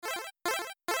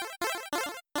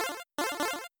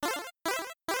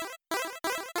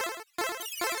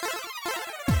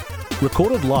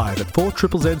recorded live at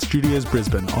 4ZZZ Studios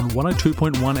Brisbane on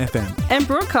 102.1 FM. And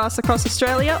broadcast across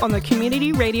Australia on the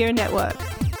Community Radio Network.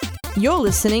 You're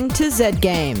listening to Zed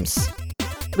Games.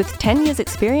 With 10 years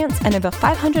experience and over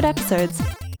 500 episodes,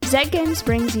 Zed Games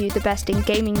brings you the best in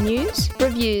gaming news,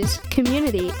 reviews,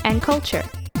 community and culture.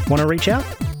 Want to reach out?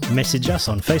 Message us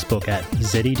on Facebook at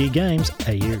ZED Games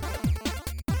AU.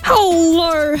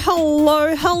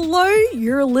 Hello.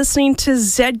 You're listening to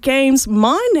Zed Games.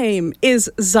 My name is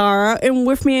Zahra, and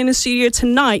with me in the studio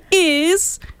tonight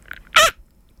is...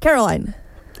 Caroline.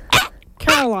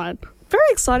 Caroline. Very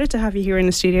excited to have you here in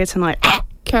the studio tonight,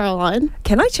 Caroline.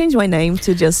 Can I change my name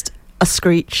to just a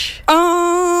Screech?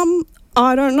 I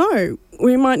don't know.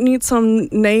 We might need some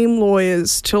name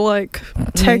lawyers to,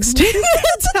 text in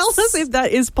and tell us if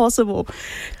that is possible.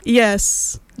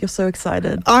 Yes. You're so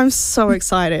excited. I'm so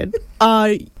excited.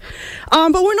 But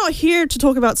we're not here to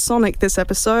talk about Sonic this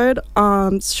episode.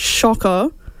 Shocker.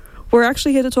 We're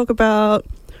actually here to talk about,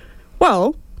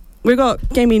 we've got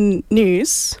gaming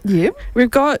news. Yep. We've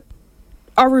got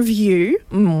a review.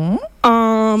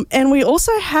 Mm-hmm. And we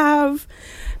also have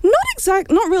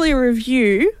not really a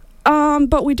review,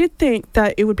 but we did think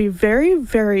that it would be very,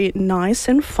 very nice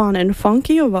and fun and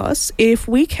funky of us if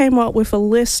we came up with a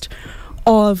list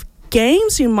of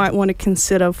games you might want to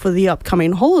consider for the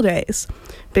upcoming holidays,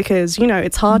 because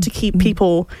it's hard to keep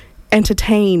people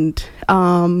entertained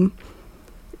at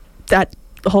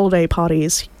holiday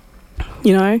parties.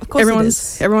 Of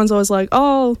course everyone's always like,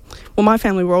 my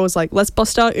family were always like, let's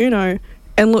bust out Uno,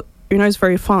 and look, Uno's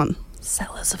very fun.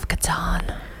 Settlers of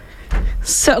Catan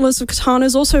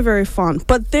is also very fun,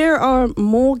 but there are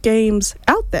more games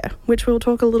out there, which we'll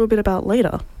talk a little bit about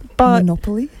later. But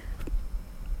Monopoly?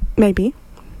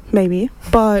 Maybe,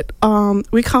 but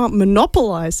we can't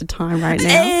monopolize the time right now.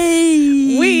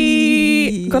 Hey!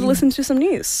 We got to listen to some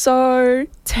news, so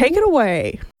take it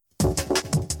away.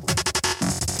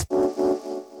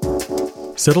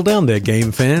 Settle down there,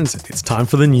 game fans. It's time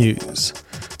for the news.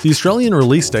 The Australian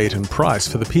release date and price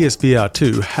for the PSVR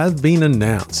 2 have been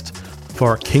announced.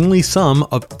 For a kingly sum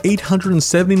of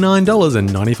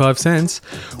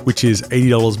 $879.95, which is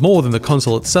 $80 more than the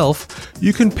console itself,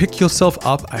 you can pick yourself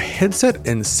up a headset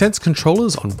and Sense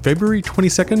controllers on February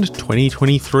 22nd,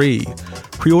 2023.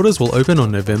 Pre-orders will open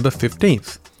on November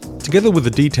 15th. Together with the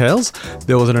details,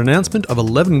 there was an announcement of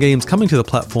 11 games coming to the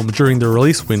platform during the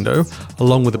release window,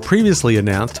 along with the previously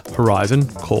announced Horizon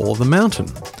Call of the Mountain.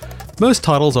 Most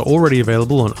titles are already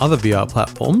available on other VR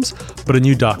platforms, but a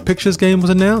new Dark Pictures game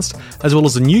was announced, as well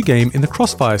as a new game in the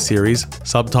Crossfire series,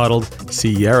 subtitled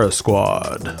Sierra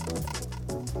Squad.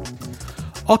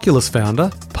 Oculus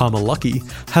founder, Palmer Luckey,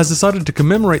 has decided to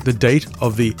commemorate the date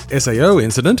of the SAO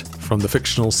incident from the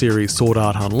fictional series Sword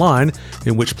Art Online,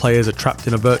 in which players are trapped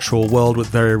in a virtual world with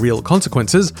very real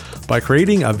consequences, by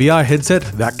creating a VR headset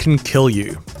that can kill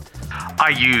you. I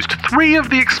used 3 of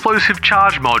the explosive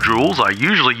charge modules I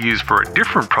usually use for a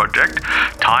different project,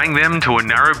 tying them to a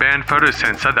narrowband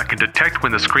photosensor that can detect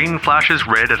when the screen flashes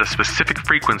red at a specific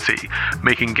frequency,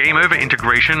 making game over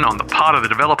integration on the part of the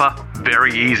developer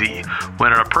very easy.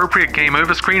 When an appropriate game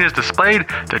over screen is displayed,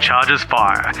 the charges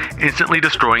fire, instantly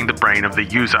destroying the brain of the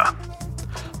user.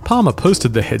 Palmer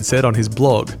posted the headset on his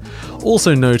blog,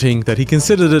 also noting that he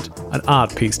considered it an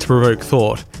art piece to provoke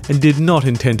thought and did not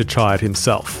intend to try it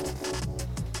himself.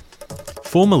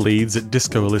 Former leads at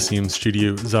Disco Elysium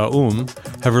studio Zaum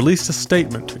have released a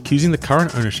statement accusing the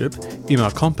current ownership,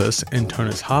 Imar Compass and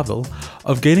Tonis Havel,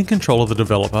 of gaining control of the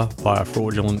developer via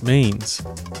fraudulent means.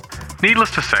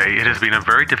 Needless to say, it has been a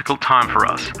very difficult time for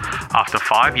us. After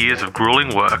 5 years of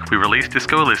grueling work, we released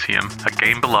Disco Elysium, a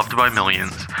game beloved by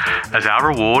millions. As our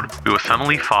reward, we were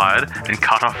suddenly fired and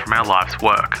cut off from our life's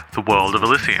work, the world of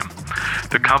Elysium.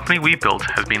 The company we built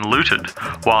has been looted,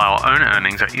 while our own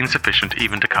earnings are insufficient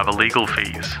even to cover legal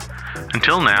fees.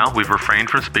 Until now, we've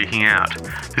refrained from speaking out.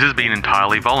 This has been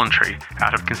entirely voluntary,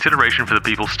 out of consideration for the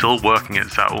people still working at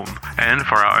Zaum, and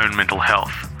for our own mental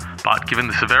health. But given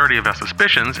the severity of our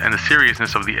suspicions and the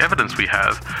seriousness of the evidence we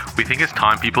have, we think it's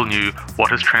time people knew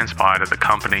what has transpired at the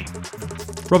company.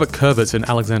 Robert Kurvitz and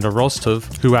Alexander Rostov,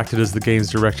 who acted as the game's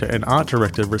director and art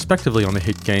director respectively on the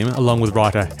hit game, along with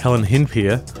writer Helen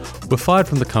Hinpier, were fired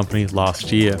from the company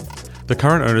last year. The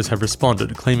current owners have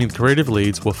responded, claiming the creative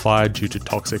leads were fired due to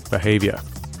toxic behaviour.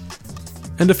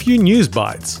 And a few news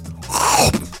bites.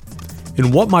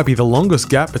 In what might be the longest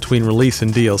gap between release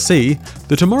and DLC,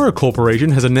 the Tomorrow Corporation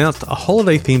has announced a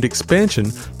holiday-themed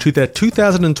expansion to their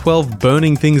 2012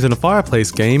 Burning Things in a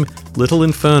Fireplace game, Little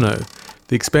Inferno.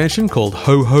 The expansion, called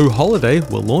Ho Ho Holiday,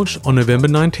 will launch on November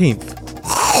 19th.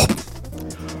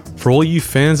 For all you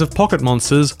fans of Pocket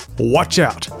Monsters, watch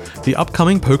out! the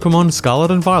upcoming Pokemon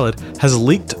Scarlet and Violet has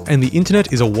leaked and the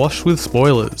internet is awash with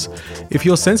spoilers. If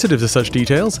you're sensitive to such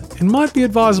details, it might be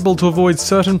advisable to avoid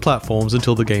certain platforms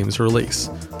until the game's release.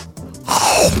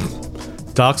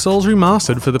 Dark Souls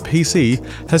Remastered for the PC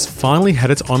has finally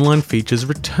had its online features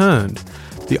returned.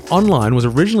 The online was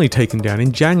originally taken down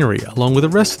in January, along with the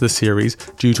rest of the series,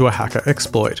 due to a hacker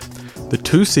exploit. The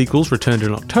 2 sequels returned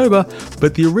in October,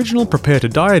 but the original Prepare to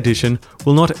Die edition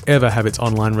will not ever have its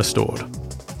online restored.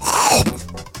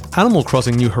 Animal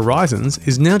Crossing New Horizons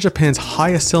is now Japan's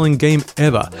highest selling game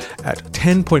ever at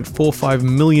 10.45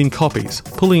 million copies,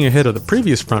 pulling ahead of the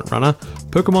previous frontrunner,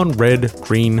 Pokemon Red,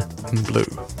 Green, and Blue.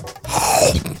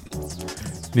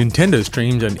 Nintendo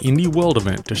streamed an Indie World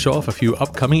event to show off a few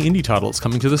upcoming indie titles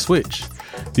coming to the Switch.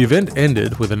 The event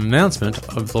ended with an announcement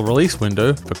of the release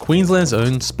window for Queensland's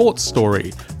own Sports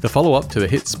Story, the follow-up to the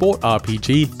hit sport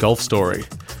RPG Golf Story.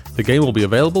 The game will be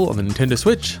available on the Nintendo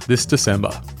Switch this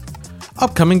December.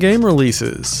 Upcoming game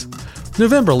releases.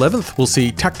 November 11th will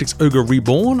see Tactics Ogre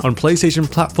Reborn on PlayStation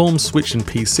platforms Switch and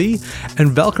PC,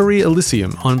 and Valkyrie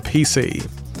Elysium on PC.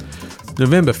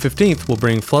 November 15th will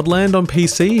bring Floodland on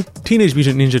PC, Teenage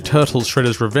Mutant Ninja Turtles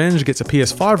Shredder's Revenge gets a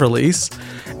PS5 release,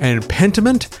 and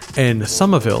Pentiment and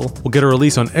Somerville will get a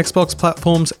release on Xbox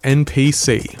platforms and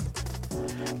PC.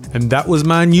 And that was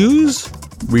my news,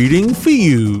 reading for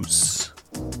yous.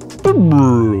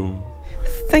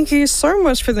 Thank you so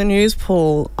much for the news,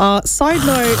 Paul. Side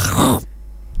note,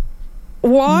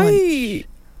 why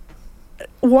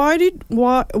did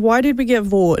we get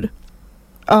Vord?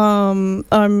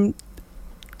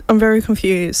 I'm very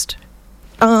confused.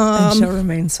 And shall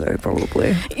remain so,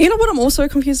 probably. You know what I'm also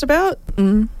confused about?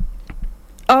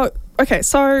 Oh, okay,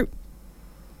 so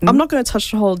I'm not going to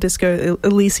touch the whole Disco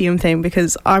Elysium thing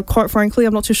because quite frankly,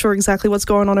 I'm not too sure exactly what's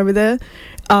going on over there,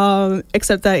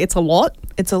 except that it's a lot.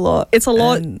 It's a lot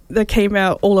that came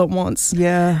out all at once.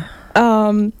 Yeah.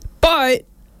 But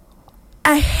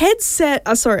a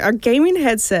gaming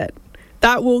headset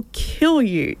that will kill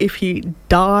you if you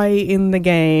die in the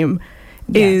game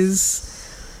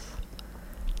is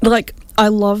like, I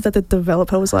love that the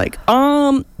developer was like,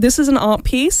 this is an art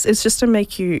piece. It's just to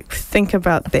make you think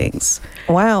about things.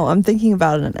 Wow, I'm thinking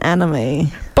about an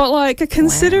anime. But like,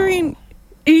 considering,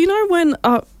 you know when,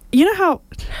 you know how,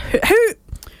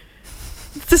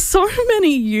 there's so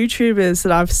many YouTubers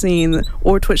that I've seen,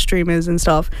 or Twitch streamers and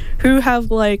stuff, who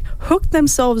have like hooked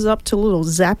themselves up to little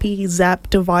zappy zap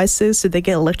devices so they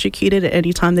get electrocuted at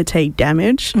any time they take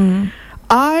damage.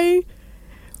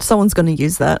 Someone's going to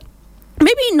use that.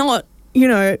 Maybe not,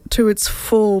 to its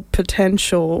full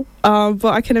potential, but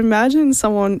I can imagine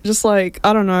someone just like,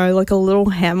 I don't know, like a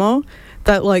little hammer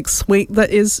that like that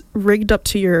is rigged up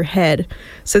to your head.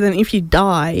 So then if you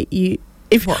die, if you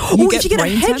get a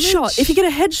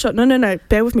headshot, no,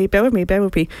 bear with me. You get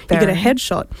a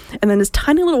headshot, and then this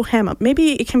tiny little hammer.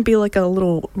 Maybe it can be like a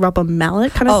little rubber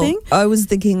mallet kind of thing. I was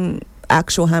thinking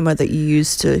actual hammer that you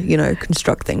use to,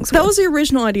 construct things with. That was the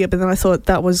original idea, but then I thought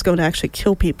that was going to actually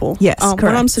kill people. Yes, correct.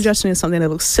 What I'm suggesting is something that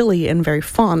looks silly and very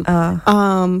fun.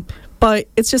 But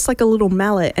it's just like a little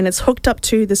mallet, and it's hooked up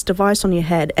to this device on your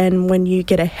head, and when you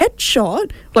get a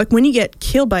headshot, like when you get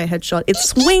killed by a headshot, it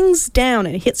swings down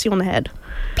and it hits you on the head.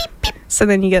 Beep, beep. So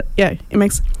then you get, it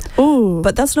makes, ooh.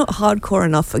 But that's not hardcore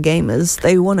enough for gamers.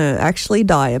 They want to actually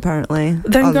die, apparently.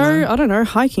 Then I don't know,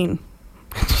 hiking.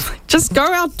 Just go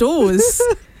outdoors.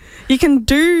 You can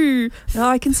do... No,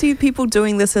 I can see people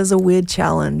doing this as a weird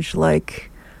challenge, like...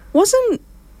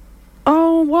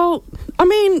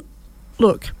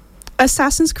 Look,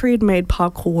 Assassin's Creed made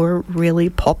parkour really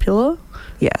popular.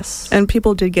 Yes. And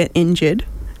people did get injured.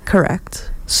 Correct.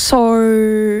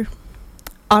 So,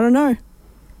 I don't know.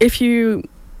 If you...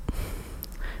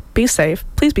 Be safe.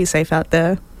 Please be safe out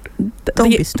there. Don't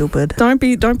be stupid. Don't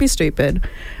be stupid.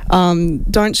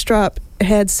 Don't strap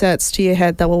headsets to your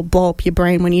head that will blow up your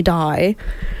brain when you die.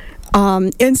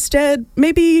 Instead,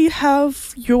 maybe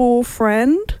have your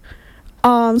friend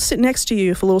sit next to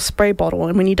you with a little spray bottle,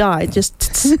 and when you die,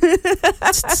 just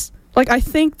like, I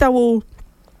think that will,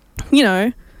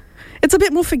 it's a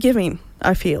bit more forgiving,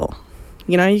 I feel.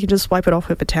 You can just wipe it off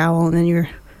with a towel, and then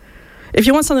if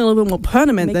you want something a little bit more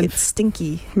permanent, then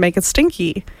make it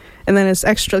stinky. And then it's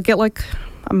extra, get like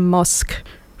a musk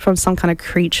from some kind of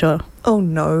creature. Oh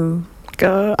no.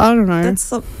 I don't know.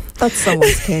 That's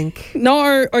someone's kink.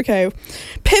 No, okay.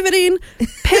 Pivoting.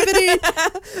 Pivot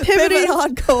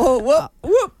hardcore.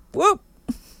 Whoop.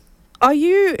 Are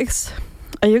you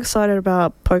excited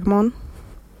about Pokemon?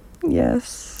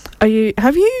 Yes.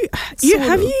 Have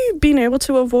you been able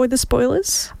to avoid the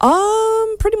spoilers?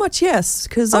 Pretty much yes,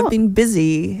 because I've been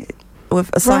busy with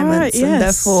assignments and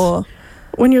therefore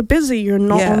When you're busy, you're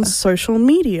not Yeah. on social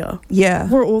media. Yeah.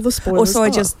 Where all the spoilers Also, I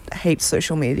are. just hate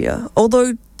social media.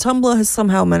 Although Tumblr has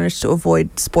somehow managed to avoid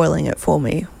spoiling it for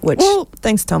me, which, Well-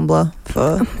 thanks Tumblr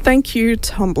for... Thank you,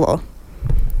 Tumblr.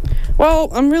 Well,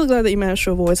 I'm really glad that you managed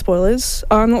to avoid spoilers.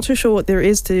 I'm not too sure what there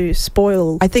is to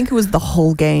spoil. I think it was the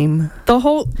whole game. The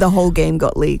whole game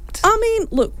got leaked. I mean,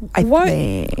 look, I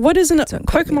think. what is a Don't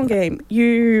quote me Pokemon on that. game?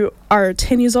 You are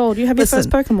 10 years old. You have your first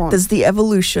Pokemon. There's the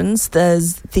evolutions,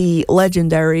 there's the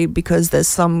legendary, because there's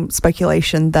some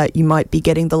speculation that you might be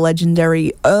getting the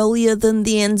legendary earlier than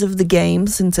the end of the game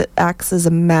since it acts as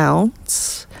a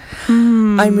mount.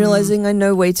 I'm realizing I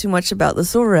know way too much about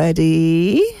this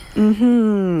already.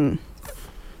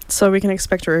 So we can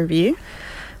expect a review.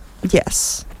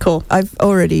 Yes. Cool. I've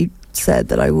already said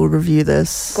that I will review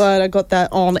this. Glad I got that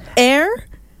on air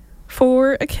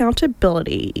for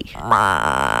accountability.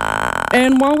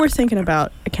 And while we're thinking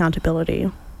about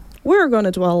accountability, we're going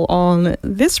to dwell on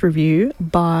this review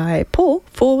by Paul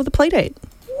for the Playdate.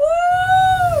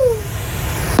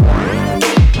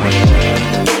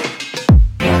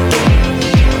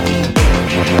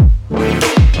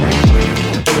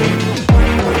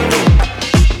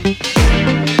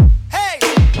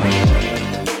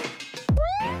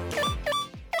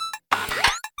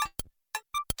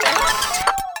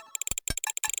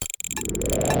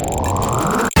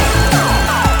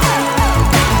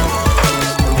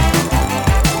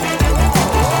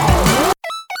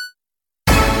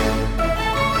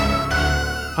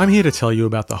 I'm here to tell you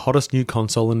about the hottest new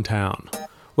console in town.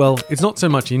 Well, it's not so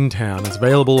much in town as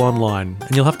available online,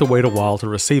 and you'll have to wait a while to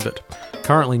receive it.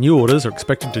 Currently, new orders are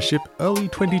expected to ship early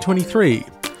 2023.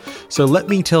 So let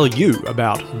me tell you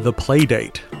about the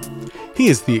Playdate.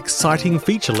 Here's the exciting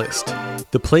feature list.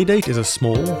 The Playdate is a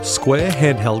small, square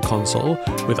handheld console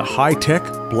with a high-tech,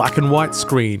 black and white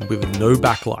screen with no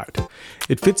backlight.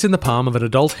 It fits in the palm of an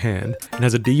adult hand and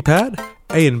has a D-pad,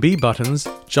 A and B buttons,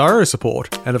 gyro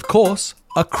support, and of course,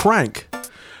 a crank.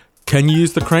 Can you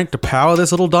use the crank to power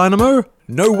this little dynamo?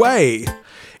 No way!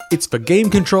 It's for game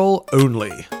control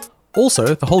only.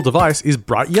 Also, the whole device is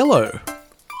bright yellow.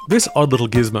 This odd little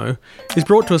gizmo is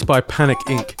brought to us by Panic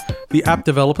Inc., the app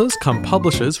developers cum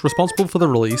publishers responsible for the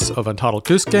release of Untitled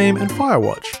Goose Game and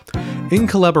Firewatch, in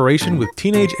collaboration with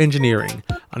Teenage Engineering,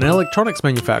 an electronics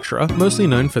manufacturer mostly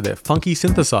known for their funky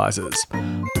synthesizers.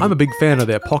 I'm a big fan of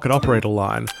their Pocket Operator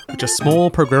line, which are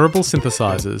small programmable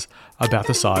synthesizers about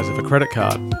the size of a credit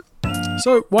card.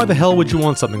 So why the hell would you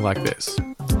want something like this?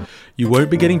 You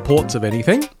won't be getting ports of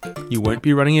anything, you won't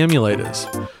be running emulators.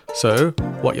 So,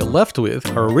 what you're left with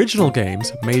are original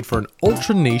games made for an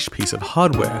ultra niche piece of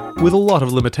hardware with a lot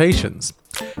of limitations.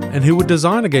 And who would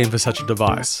design a game for such a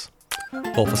device?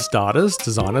 Well, for starters,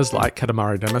 designers like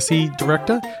Katamari Damacy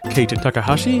director Keita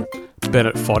Takahashi,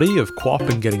 Bennett Foddy of QWOP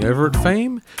and Getting Over It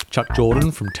fame, Chuck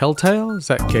Jordan from Telltale,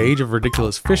 Zach Gage of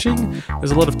Ridiculous Fishing.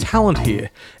 There's a lot of talent here,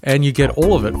 and you get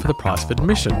all of it for the price of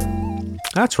admission.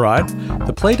 That's right,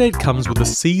 the Playdate comes with a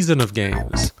season of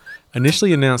games.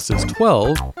 Initially announced as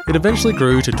 12, it eventually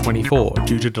grew to 24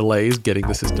 due to delays getting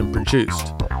the system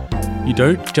produced. You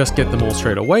don't just get them all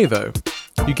straight away though.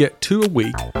 You get 2 a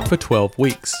week for 12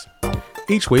 weeks.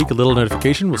 Each week a little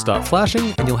notification will start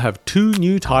flashing and you'll have 2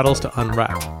 new titles to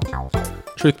unwrap.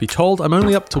 Truth be told, I'm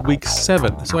only up to week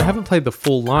 7, so I haven't played the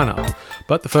full lineup,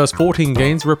 but the first 14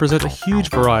 games represent a huge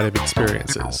variety of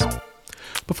experiences.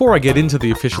 Before I get into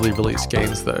the officially released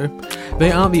games though,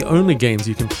 they aren't the only games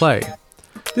you can play.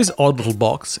 This odd little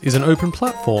box is an open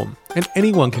platform, and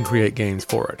anyone can create games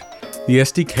for it. The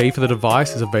SDK for the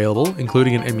device is available,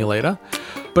 including an emulator,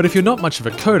 but if you're not much of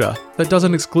a coder, that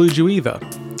doesn't exclude you either.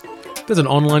 There's an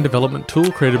online development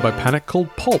tool created by Panic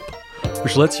called Pulp,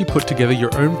 which lets you put together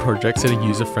your own projects in a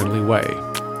user-friendly way.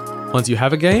 Once you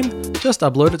have a game, just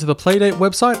upload it to the Playdate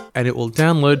website and it will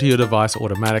download to your device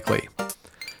automatically.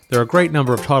 There are a great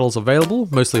number of titles available,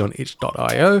 mostly on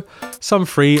itch.io, some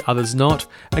free, others not,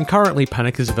 and currently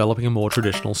Panic is developing a more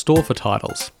traditional store for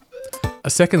titles. A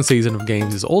second season of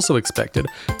games is also expected,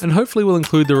 and hopefully will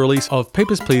include the release of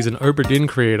Papers, Please and Obra Dinn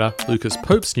creator Lucas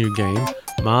Pope's new game,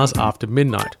 Mars After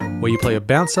Midnight, where you play a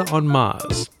bouncer on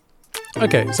Mars.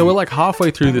 Okay, so we're like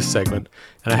halfway through this segment,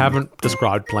 and I haven't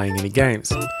described playing any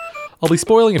games. I'll be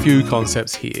spoiling a few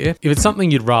concepts here. If it's something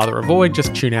you'd rather avoid,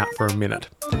 just tune out for a minute.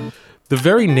 The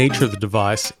very nature of the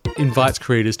device invites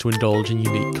creators to indulge in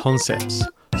unique concepts.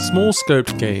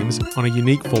 Small-scoped games on a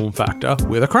unique form factor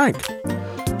with a crank.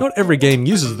 Not every game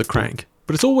uses the crank,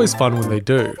 but it's always fun when they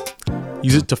do.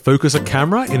 Use it to focus a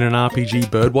camera in an RPG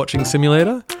birdwatching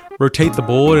simulator, Rotate the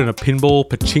board in a pinball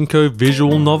pachinko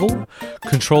visual novel.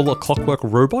 Control a clockwork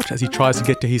robot as he tries to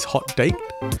get to his hot date.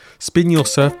 Spin your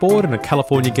surfboard in a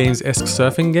California Games-esque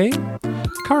surfing game.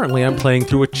 Currently, I'm playing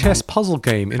through a chess puzzle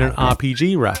game in an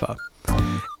RPG wrapper.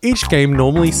 Each game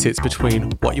normally sits between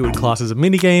what you would class as a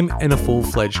minigame and a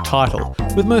full-fledged title,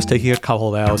 with most taking a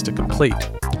couple of hours to complete.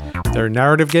 There are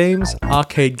narrative games,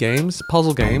 arcade games,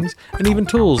 puzzle games, and even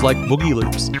tools like Boogie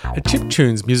Loops, a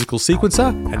chiptunes musical sequencer,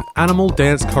 and animal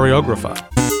dance choreographer.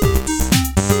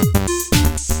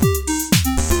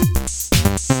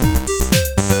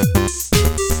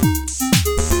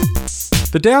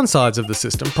 The downsides of the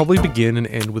system probably begin and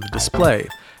end with the display,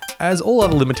 as all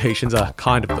other limitations are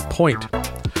kind of the point.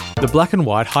 The black and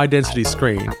white high-density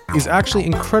screen is actually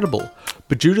incredible,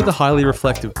 but due to the highly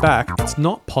reflective back, it's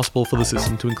not possible for the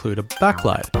system to include a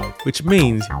backlight, which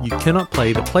means you cannot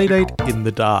play the Playdate in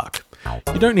the dark.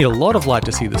 You don't need a lot of light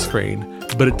to see the screen,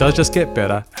 but it does just get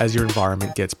better as your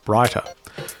environment gets brighter.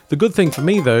 The good thing for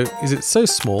me though is it's so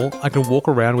small I can walk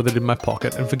around with it in my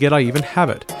pocket and forget I even have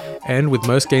it, and with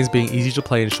most games being easy to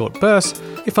play in short bursts,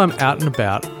 if I'm out and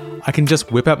about, I can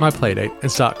just whip out my Playdate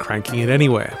and start cranking it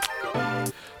anywhere.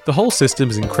 The whole system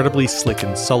is incredibly slick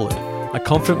and solid. I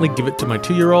confidently give it to my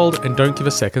 2-year-old and don't give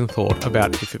a second thought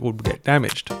about if it would get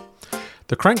damaged.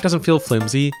 The crank doesn't feel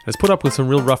flimsy and has put up with some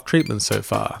real rough treatments so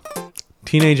far.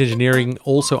 Teenage Engineering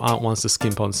also aren't ones to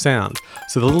skimp on sound,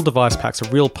 so the little device packs a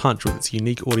real punch with its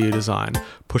unique audio design,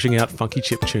 pushing out funky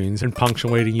chip tunes and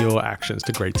punctuating your actions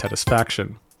to great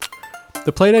satisfaction.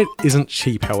 The Playdate isn't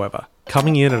cheap, however,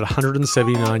 coming in at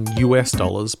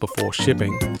 $179 before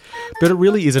shipping, but it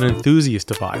really is an enthusiast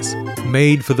device,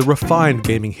 made for the refined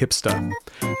gaming hipster.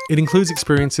 It includes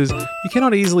experiences you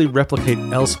cannot easily replicate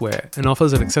elsewhere and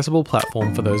offers an accessible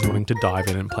platform for those wanting to dive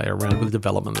in and play around with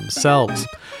development themselves.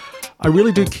 I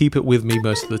really do keep it with me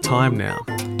most of the time now.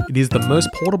 It is the most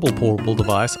portable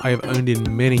device I have owned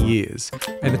in many years,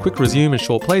 and the quick resume and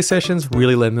short play sessions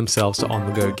really lend themselves to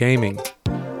on-the-go gaming.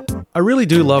 I really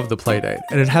do love the Playdate,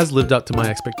 and it has lived up to my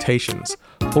expectations.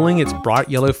 Pulling its bright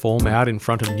yellow form out in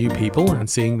front of new people and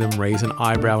seeing them raise an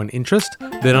eyebrow in interest,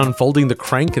 then unfolding the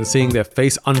crank and seeing their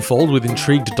face unfold with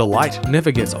intrigued delight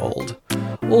never gets old.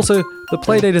 Also, the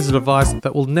Playdate is a device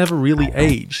that will never really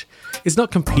age. It's not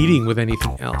competing with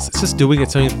anything else, it's just doing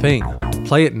its own thing.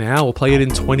 Play it now or play it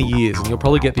in 20 years and you'll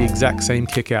probably get the exact same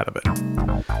kick out of it.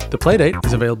 The Playdate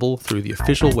is available through the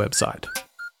official website.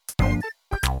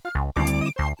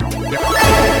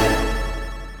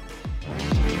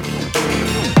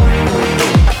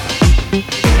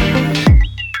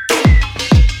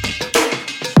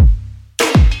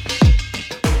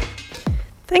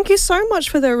 Thank you so much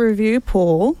for the review,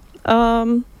 Paul.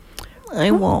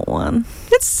 I want one.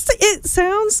 It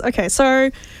sounds okay.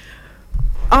 So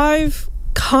I've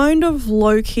kind of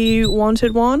low-key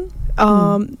wanted one.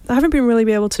 I haven't been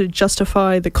really able to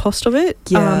justify the cost of it.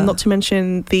 Not to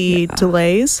mention the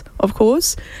delays, of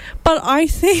course. But I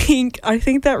think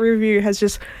that review has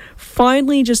just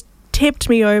finally just tipped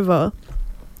me over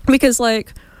because,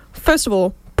 like, first of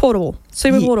all, portable,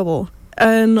 super portable.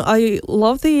 And I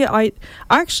love I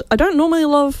don't normally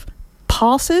love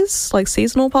passes, like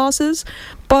seasonal passes,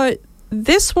 but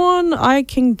this one I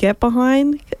can get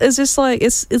behind. It's just like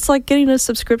it's like getting a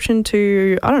subscription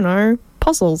to, I don't know,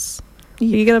 puzzles.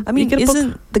 You get a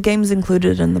isn't the games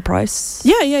included in the price?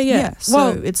 Yeah. So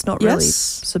well, it's not really.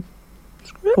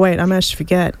 Wait, I managed to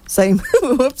forget. Same.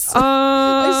 Whoops.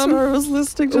 I swear I was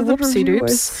listening to the review.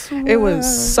 It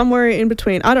was somewhere in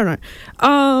between. I don't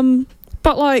know.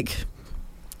 But like.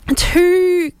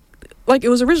 It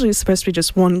was originally supposed to be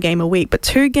just one game a week, but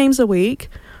 2 games a week,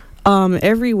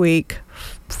 every week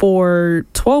for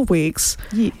 12 weeks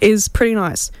is pretty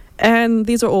nice. And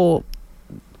these are all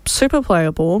super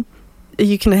playable.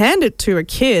 You can hand it to a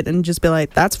kid and just be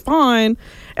like, that's fine.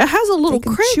 It has a little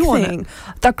crank thing.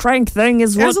 The crank thing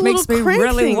is what makes me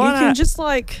really want it. You can just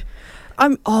like...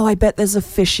 I bet there's a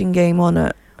fishing game on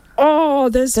it. Oh,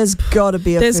 there's got to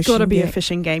be a fishing game. There's got to be a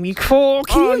fishing game.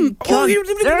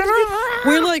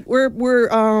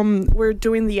 We're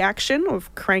doing the action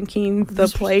of cranking the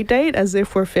Playdate as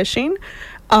if we're fishing.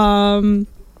 But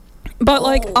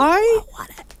like I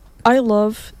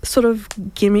love sort of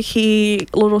gimmicky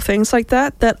little things like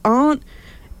that aren't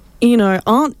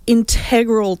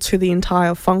integral to the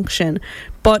entire function,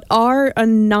 but are a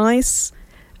nice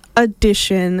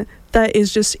addition that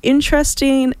is just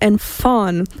interesting and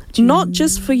fun, not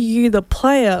just for you, the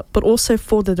player, but also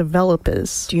for the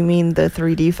developers. Do you mean the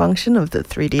 3D function of the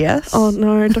 3DS? Oh,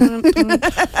 no,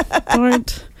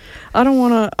 don't. I don't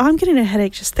want to. I'm getting a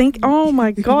headache. Just think, oh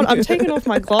my God, I'm taking off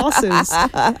my glasses.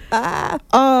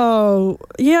 Oh,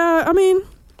 yeah, I mean,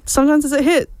 sometimes it's a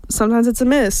hit. sometimes it's a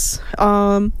miss.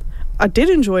 I did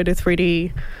enjoy the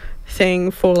 3D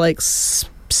thing for like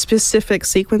specific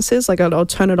sequences. Like I'll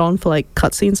turn it on for like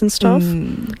cutscenes and stuff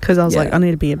because I was like, I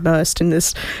need to be immersed in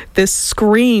this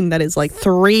screen that is like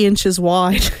 3 inches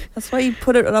wide. That's why you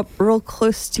put it up real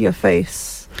close to your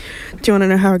face. Do you want to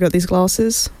know how I got these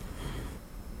glasses?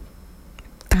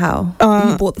 How?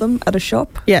 You bought them at a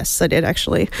shop? Yes, I did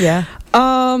actually. Yeah.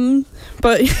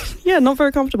 But yeah, not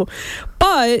very comfortable.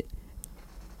 But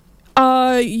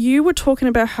you were talking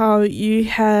about how you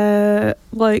had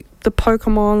like the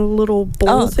Pokemon little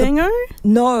ball thingo.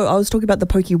 No, I was talking about the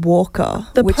Poke Walker,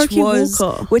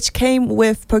 which came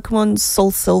with Pokemon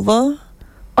Soul Silver.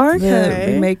 Okay.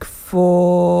 The remake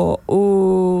for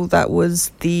that was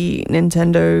the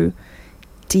Nintendo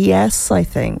DS, I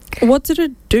think. What did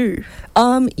it do?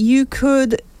 You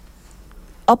could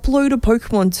upload a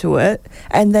Pokemon to it,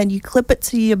 and then you clip it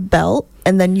to your belt,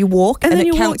 and then you walk, and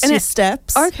it counts your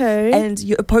steps. Okay. And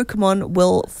your Pokemon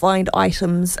will find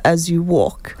items as you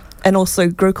walk, and also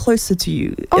grow closer to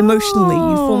you emotionally.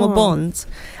 You form a bond,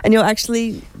 and you're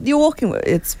walking with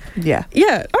it. Yeah.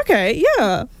 Okay.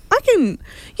 Yeah. I can.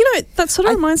 That sort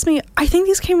of reminds me. I think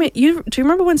these came. Do you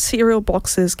remember when cereal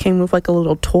boxes came with like a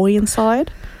little toy inside?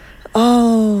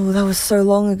 Oh, that was so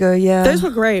long ago, yeah. Those were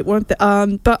great, weren't they?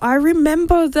 But I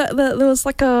remember that there was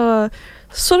like a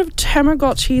sort of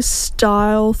Tamagotchi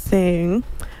style thing.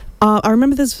 I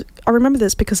remember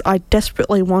this because I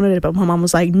desperately wanted it, but my mum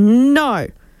was like, no,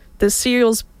 the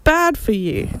cereal's bad for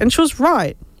you. And she was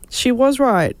right. She was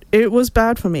right. It was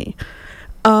bad for me.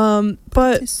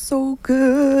 But it's so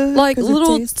good. Like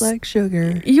little, it tastes like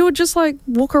sugar. You would just like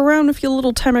walk around with your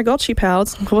little Tamagotchi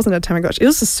pals. It wasn't a Tamagotchi. It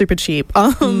was just super cheap.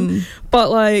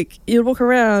 But like you'd walk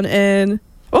around and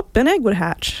an egg would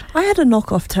hatch. I had a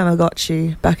knockoff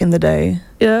Tamagotchi back in the day.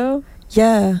 Yeah.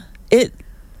 Yeah.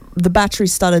 The battery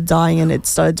started dying and it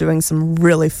started doing some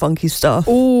really funky stuff.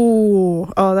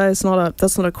 That's not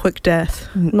a quick death.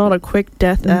 Not a quick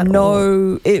death at all.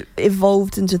 No, it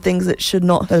evolved into things it should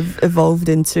not have evolved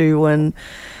into, and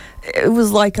it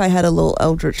was like I had a little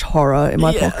eldritch horror in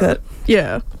my pocket.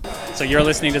 Yeah. So you're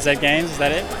listening to Zed Games, is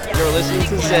that it? You're listening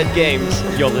to Zed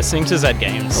Games. You're listening to Zed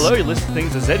Games. Hello, you're listening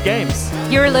to Zed Games.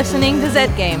 You're listening to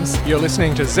Zed Games. You're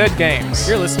listening to Zed Games.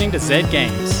 You're listening to Zed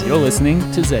Games.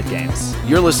 You're listening to Zed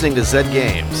Games. You're listening to Zed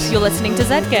Games. You're listening to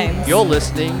Zed Games. You're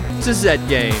listening to Zed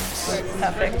Games.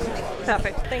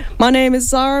 Perfect. Thank you. My name is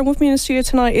Zahra, and with me in the studio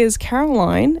tonight is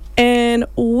Caroline, and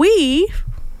we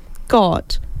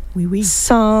got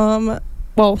some...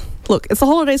 Well, look, it's the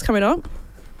holidays coming up.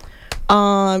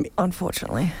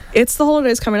 Unfortunately. It's the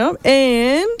holidays coming up,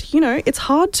 and, it's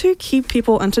hard to keep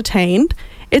people entertained.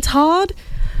 It's hard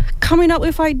coming up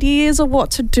with ideas of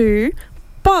what to do,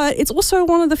 but it's also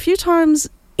one of the few times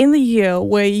in the year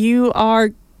where you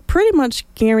are pretty much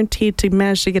guaranteed to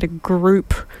manage to get a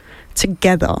group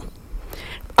together.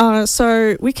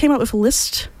 So we came up with a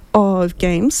list of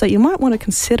games that you might want to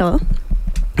consider,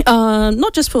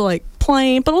 not just for like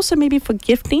playing, but also maybe for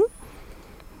gifting,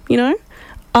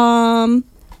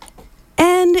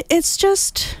 and it's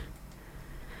just,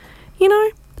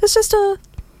 it's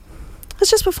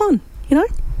just for fun,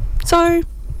 So,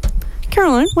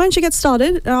 Caroline, why don't you get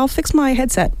started? I'll fix my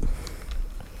headset.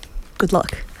 Good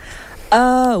luck.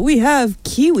 We have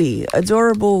Kiwi,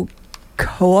 adorable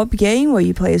co-op game where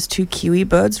you play as 2 kiwi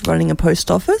birds running a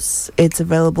post office. It's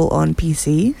available on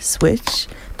PC, Switch,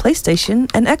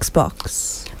 PlayStation, and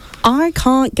Xbox. I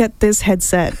can't get this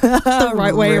headset the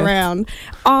right way around.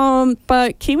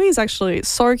 But Kiwi is actually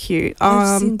so cute.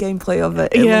 I've seen gameplay of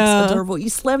it. It looks adorable. You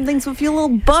slam things with your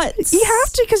little butts. You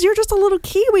have to, because you're just a little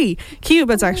kiwi. Kiwi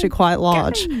bird's actually quite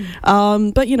large.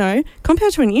 But,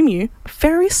 compared to an emu,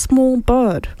 very small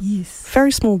bird. Yes.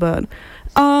 Very small bird.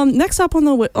 Next up on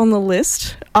the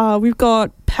list, we've got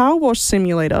Power Wash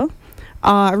Simulator.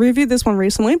 I reviewed this one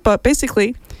recently, but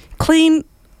basically clean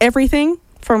everything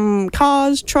from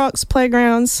cars, trucks,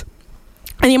 playgrounds.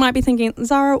 And you might be thinking,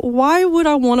 Zahra, why would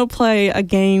I want to play a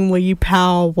game where you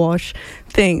power wash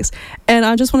things? And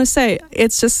I just want to say,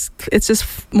 it's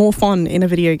just more fun in a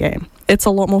video game. It's a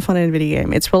lot more fun in a video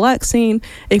game. It's relaxing,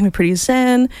 it can be pretty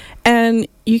zen, and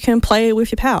you can play it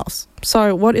with your pals.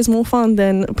 So what is more fun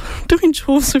than doing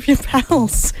chores with your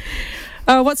pals?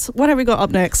 What have we got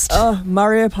up next?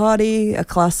 Mario Party, a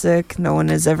classic. No one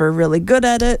is ever really good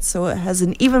at it, so it has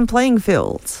an even playing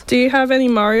field. Do you have any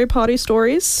Mario Party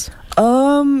stories?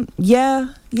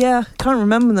 Yeah. Can't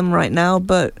remember them right now,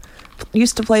 but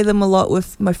used to play them a lot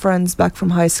with my friends back from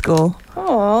high school.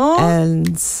 Aww.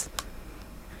 And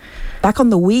back on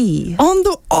the Wii.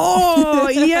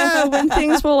 Yeah, when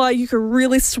things were like you could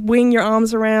really swing your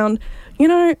arms around.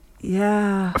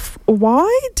 Yeah.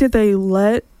 Why did they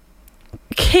let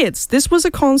kids? This was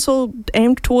a console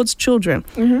aimed towards children.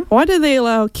 Why did they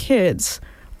allow kids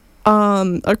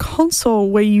a console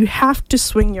where you have to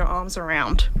swing your arms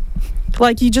around?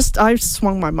 Like I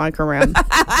swung my mic around.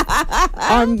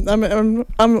 I'm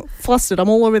flustered. I'm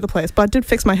all over the place, but I did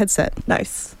fix my headset.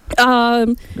 Nice.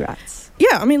 Congrats.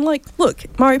 Yeah, I mean, like, look,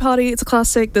 Mario Party, it's a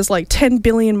classic. There's like 10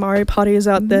 billion Mario Parties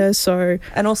out there, so...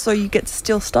 And also you get to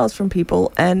steal stars from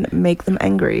people and make them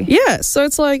angry. Yeah, so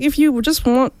it's like, if you just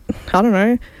want, I don't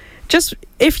know, just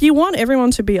if you want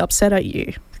everyone to be upset at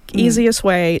you, easiest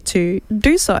way to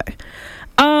do so.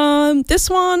 This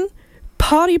one,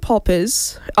 Party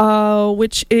Poppers,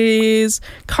 which is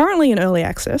currently in early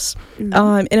access,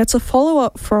 and it's a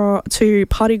follow-up to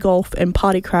Party Golf and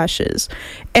Party Crashes,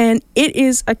 and it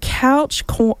is a couch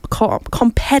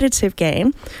competitive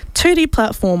game, 2D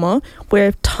platformer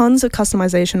with tons of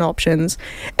customization options,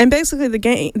 and basically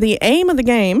the aim of the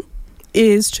game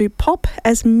is to pop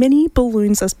as many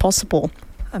balloons as possible.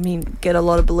 I mean, get a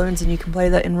lot of balloons and you can play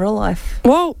that in real life.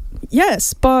 Well,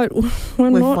 yes, but with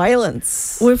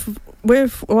violence. With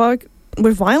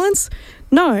violence?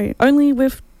 No, only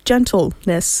with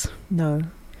gentleness. No,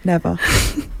 never.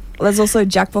 There's also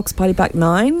Jackbox Party Pack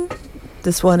 9.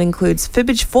 This one includes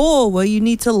Fibbage 4, where you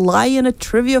need to lie in a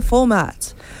trivia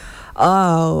format.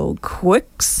 Oh,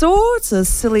 Quicksort, a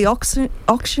silly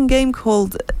auction game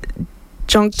called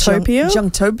Junktopia.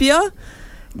 Junktopia.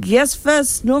 Guess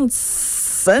Fest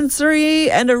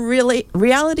Non-Sensory, and a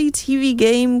reality TV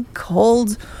game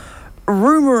called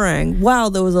Rumerang. Wow,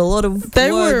 there was a lot of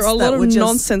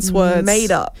nonsense words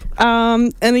made up.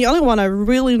 And the other one I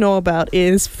really know about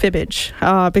is Fibbage,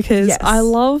 because I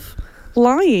love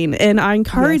lying, and I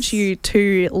encourage you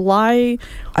to lie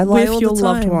with your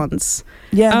loved ones.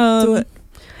 Yeah, do it.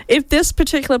 If this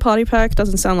particular party pack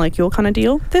doesn't sound like your kind of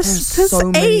deal, there's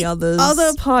so many others.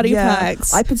 Other party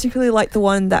packs. I particularly like the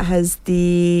one that has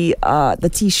the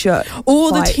t-shirt.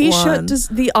 Oh, the t-shirt,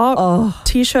 the art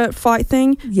t-shirt fight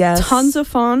thing. Yes, tons of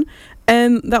fun.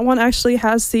 And that one actually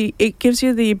has it gives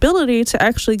you the ability to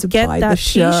actually get that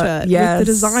t-shirt with the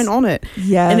design on it.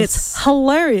 Yes, and it's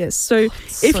hilarious. So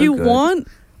if you want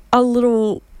a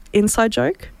little inside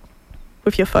joke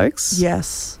with your folks,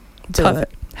 yes,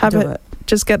 have it.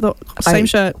 Just get the same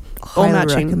shirt, all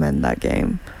matching. I recommend that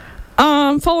game.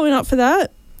 Following up for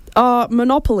that,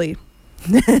 Monopoly.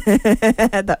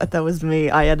 that was me.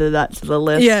 I added that to the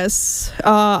list. Yes,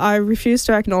 I refuse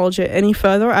to acknowledge it any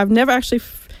further. I've never actually.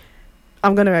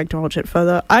 I'm going to acknowledge it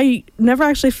further. I never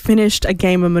actually finished a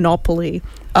game of Monopoly.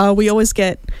 We always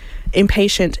get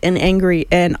impatient and angry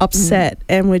and upset,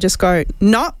 and we just go,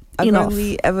 not enough. I've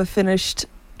only ever finished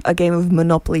a game of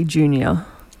Monopoly Junior.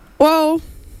 Well.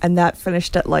 And that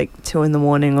finished at like 2 a.m.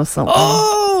 or something.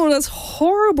 Oh, that's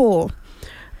horrible.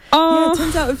 Yeah, it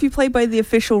turns out if you play by the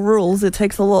official rules, it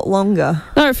takes a lot longer.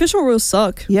 No, official rules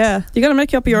suck. Yeah. You got to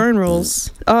make up your own rules.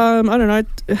 I don't know.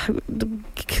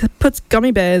 Puts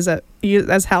gummy bears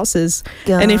as houses.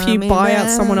 And if you buy out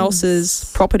someone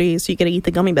else's properties, you get to eat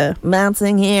the gummy bear.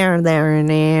 Bouncing here, there, and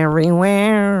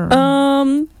everywhere.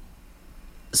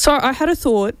 So I had a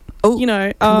thought. Oh,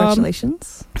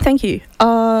 congratulations. Thank you.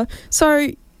 So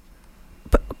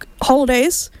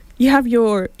holidays, you have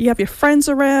your friends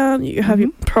around, you have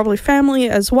your probably family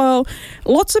as well.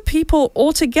 Lots of people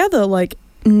all together, like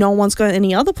no one's got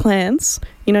any other plans.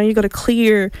 You got a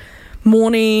clear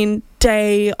morning,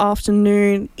 day,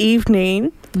 afternoon,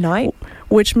 evening, night,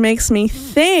 which makes me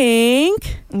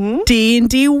think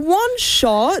D&D one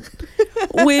shot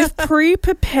with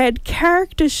pre-prepared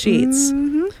character sheets.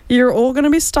 You're all going to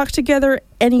be stuck together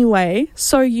anyway,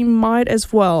 so you might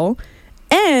as well.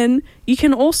 And you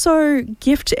can also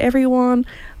gift everyone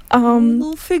a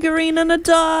little figurine and a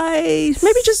dice.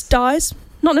 Maybe just dice,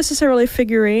 not necessarily a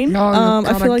figurine.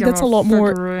 I feel like that's a lot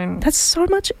more. That's so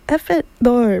much effort,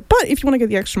 though. But if you want to go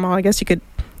the extra mile, I guess you could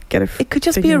get It could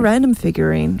just be a random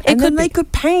figurine. They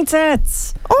could paint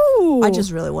it. Oh! I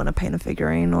just really want to paint a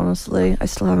figurine, honestly. I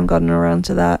still haven't gotten around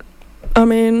to that. I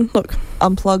mean, look.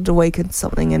 Unplugged awakened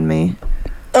something in me.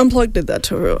 Unplugged did that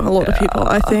to a lot of people,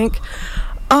 I think.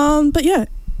 But yeah,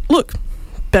 look,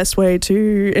 best way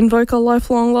to invoke a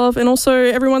lifelong love, and also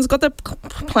everyone's got their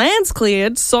plans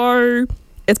cleared, so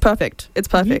it's perfect. It's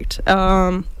perfect.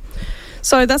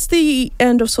 So that's the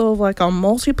end of sort of like our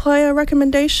multiplayer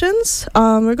recommendations.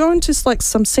 We're going to like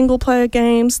some single player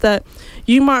games that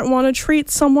you might want to treat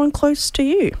someone close to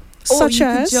you, or such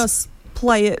as could just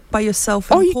play it by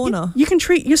yourself in the corner. You can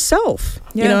treat yourself.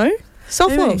 Yeah.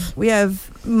 Self-love. Anyway, we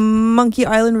have Monkey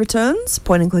Island Returns,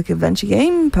 point-and-click adventure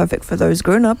game, perfect for those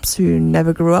grown-ups who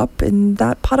never grew up in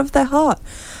that part of their heart,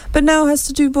 but now has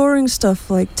to do boring stuff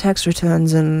like tax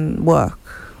returns and work.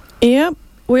 Yep.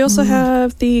 We also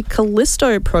have the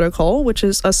Callisto Protocol, which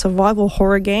is a survival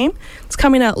horror game. It's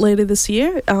coming out later this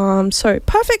year, so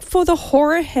perfect for the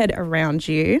horror head around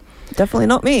you. Definitely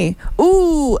not me.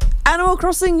 Ooh, Animal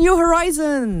Crossing New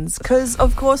Horizons, because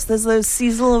of course there's those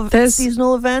seasonal events. You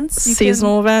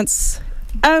Seasonal events.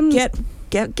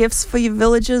 Get gifts for your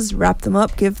villagers, wrap them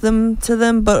up, give them to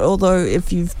them. But although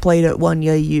if you've played it one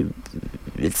year,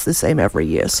 it's the same every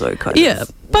year. So kind of. Yeah,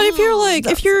 but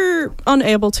if you're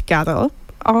unable to gather,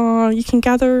 you can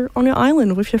gather on your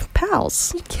island with your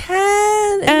pals. You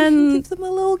can, and you can give them a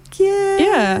little gift.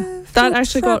 Yeah, that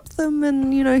actually got them,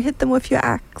 and hit them with your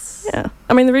axe. Yeah,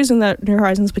 I mean the reason that New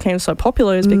Horizons became so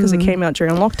popular is because it came out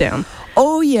during lockdown.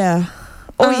 Oh yeah.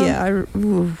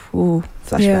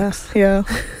 Flashbacks. Yeah.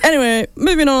 Anyway,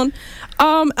 moving on.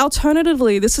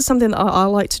 Alternatively, this is something that I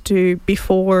like to do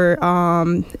before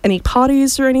any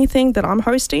parties or anything that I'm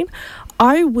hosting.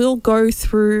 I will go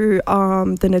through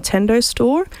the Nintendo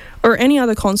store or any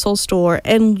other console store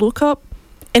and look up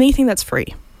anything that's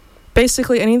free.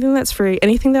 Basically, anything that's free,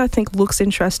 anything that I think looks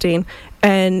interesting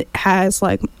and has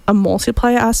like a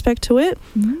multiplayer aspect to it,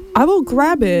 I will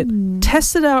grab it,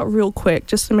 test it out real quick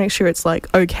just to make sure it's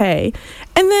like okay,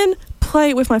 and then play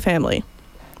it with my family.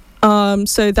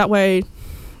 So that way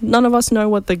none of us know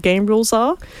what the game rules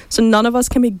are, so none of us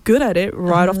can be good at it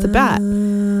right off the bat,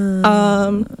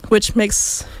 which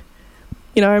makes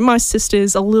my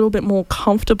sisters a little bit more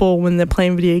comfortable when they're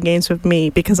playing video games with me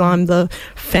because I'm the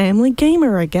family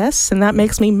gamer, I guess, and that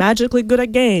makes me magically good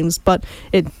at games, but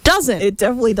it doesn't. It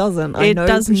definitely doesn't. I know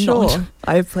for sure.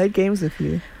 I've played games with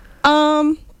you.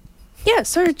 Yeah,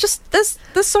 so just there's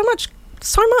so much.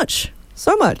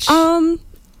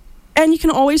 And you can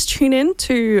always tune in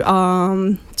to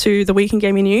the Week in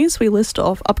Gaming News. We list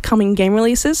off upcoming game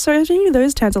releases. So if any of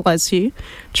those tantalize you,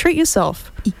 treat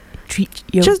yourself.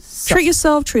 Just treat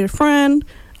yourself, treat a friend.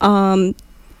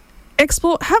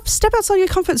 Explore, step outside your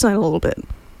comfort zone a little bit.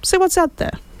 See what's out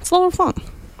there. It's a lot of fun.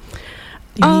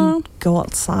 You mean go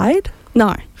outside?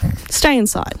 No, stay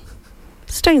inside.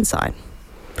 Stay inside.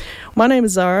 My name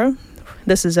is Zahra.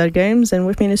 This is Zed Games, and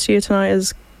with me in the studio tonight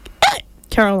is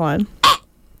Caroline.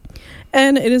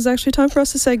 And it is actually time for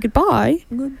us to say goodbye.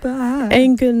 Goodbye.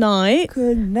 And good night.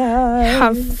 Good night.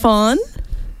 Have fun.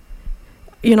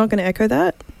 You're not going to echo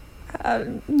that?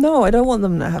 No, I don't want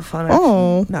them to have fun. Actually.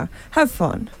 Oh. No. Have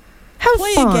fun.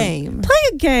 Play a game. Play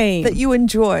a game. That you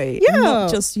enjoy. Yeah. And not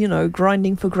just,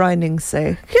 grinding for grinding's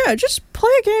sake. Yeah, just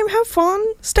play a game, have fun,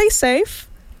 stay safe.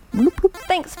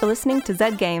 Thanks for listening to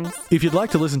Zed Games. If you'd like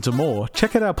to listen to more,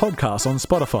 check out our podcast on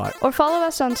Spotify. Or follow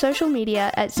us on social media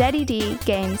at ZED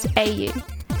Games AU.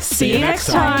 See you next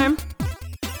time.